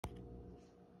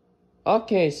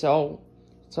Okay, so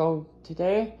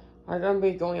today I'm gonna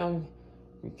be going on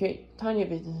tiny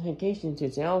bit vacation to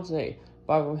town today,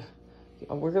 but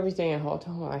we're gonna be staying at a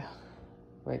hotel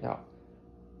right now.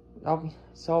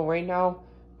 So right now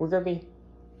we're gonna be.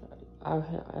 I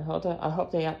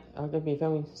hope they are gonna be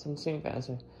filming some sing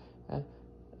fans uh,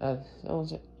 uh,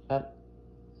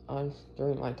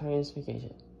 during my tiniest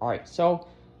vacation. All right, so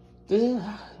this is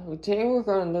today we're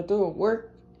gonna do a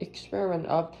work experiment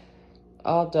of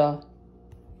the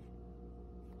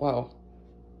well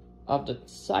of the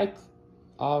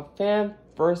fan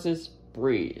versus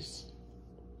breeze.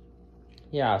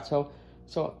 Yeah, so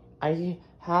I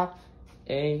have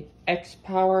a X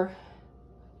power.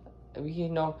 I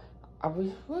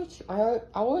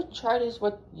would try this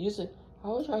with using. I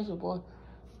would try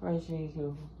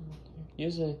to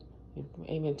use it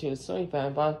aim into the ceiling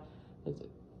fan, but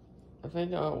I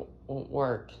think it won't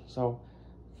work. So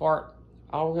for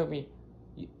I'm gonna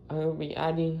be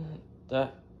adding the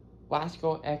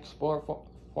Lasko X4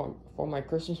 for my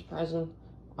Christmas present.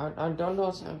 I don't know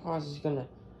if Santa Claus is gonna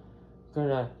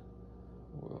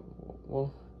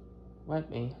will let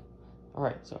me. All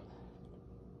right, so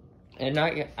and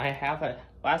I have a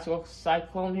Lasko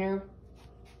Cyclone here.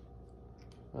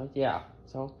 But yeah,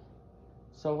 so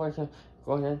we're gonna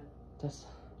go ahead this.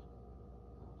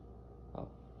 Oh,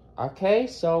 okay,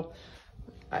 so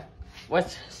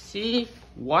let's see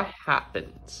what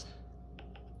happens.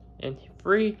 In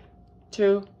 3,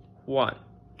 2, 1.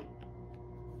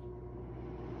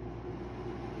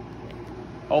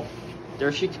 Oh,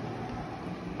 there she.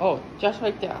 Oh, just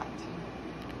like that.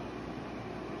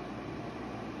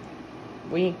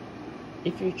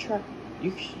 If you try,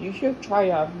 you should try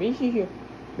out. Make sure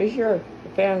the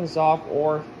fan is off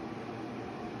or.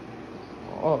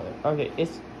 Oh, okay.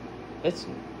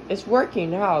 It's working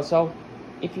now. So,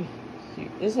 if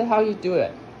this is how you do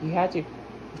it. You have to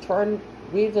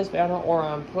leave this panel or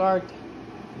unplug.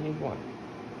 One.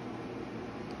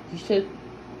 You should,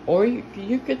 or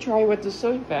you could try with the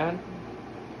ceiling fan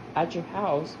at your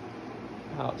house.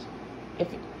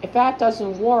 If that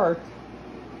doesn't work,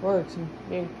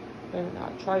 maybe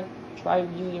not. Try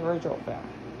using the original fan.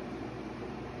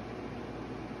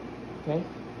 Okay.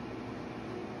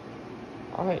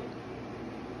 All right.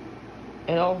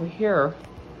 And over here,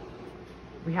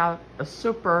 we have a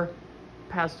super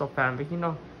pastel fan, but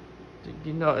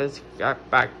it's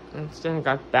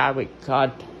got badly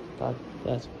cut. But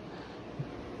that's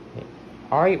okay.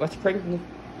 All right. Let's crank the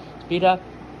speed up.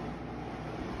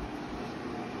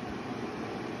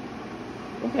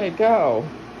 Okay, go.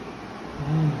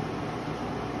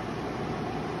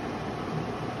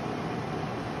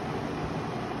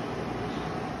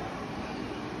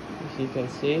 As you can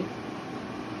see.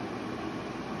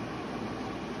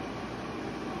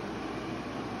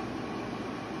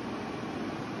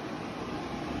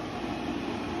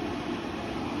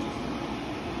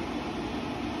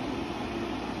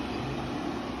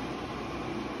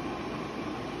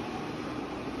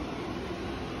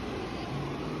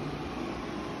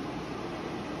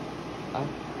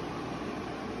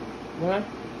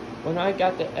 When I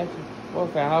got the extra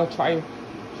fan, I'll try.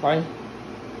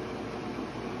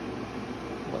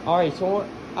 Alright, so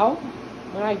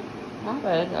when I have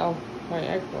it, I'll try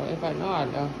extra. If I not,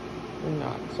 I'm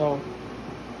not. So,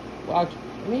 I'll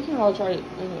try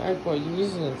extra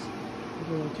using this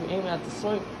to aim at the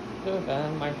ceiling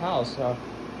fan in my house.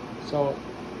 So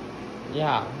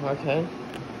yeah, okay.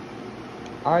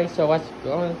 Alright, so let's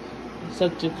go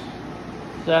set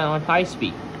on high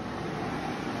speed.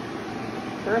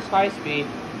 First high speed.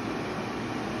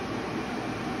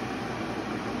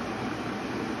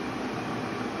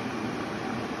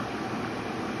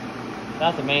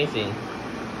 That's amazing.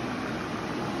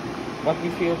 What do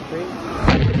you feel free?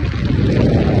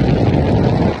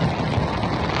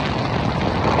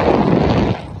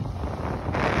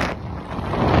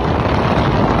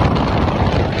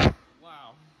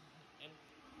 Wow. And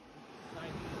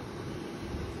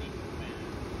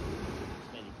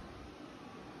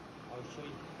I'll show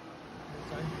you.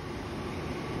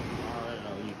 I don't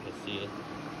know, you can see it.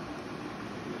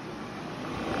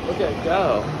 Okay, go.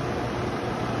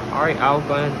 Alright, I'll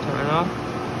go ahead and turn it off.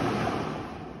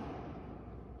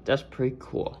 That's pretty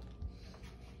cool.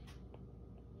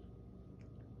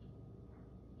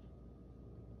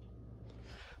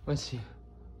 Let's see.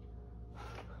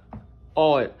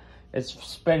 Oh, it's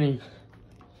spinning.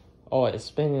 Oh, it's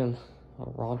spinning in the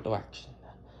wrong direction.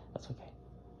 That's okay.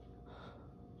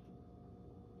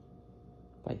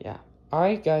 But yeah.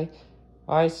 Alright, guys.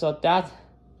 Alright, so that's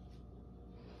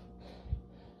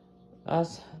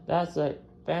a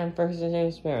fan versus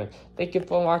experience. Thank you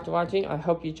for watching. I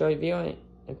hope you enjoyed the video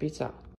and peace out.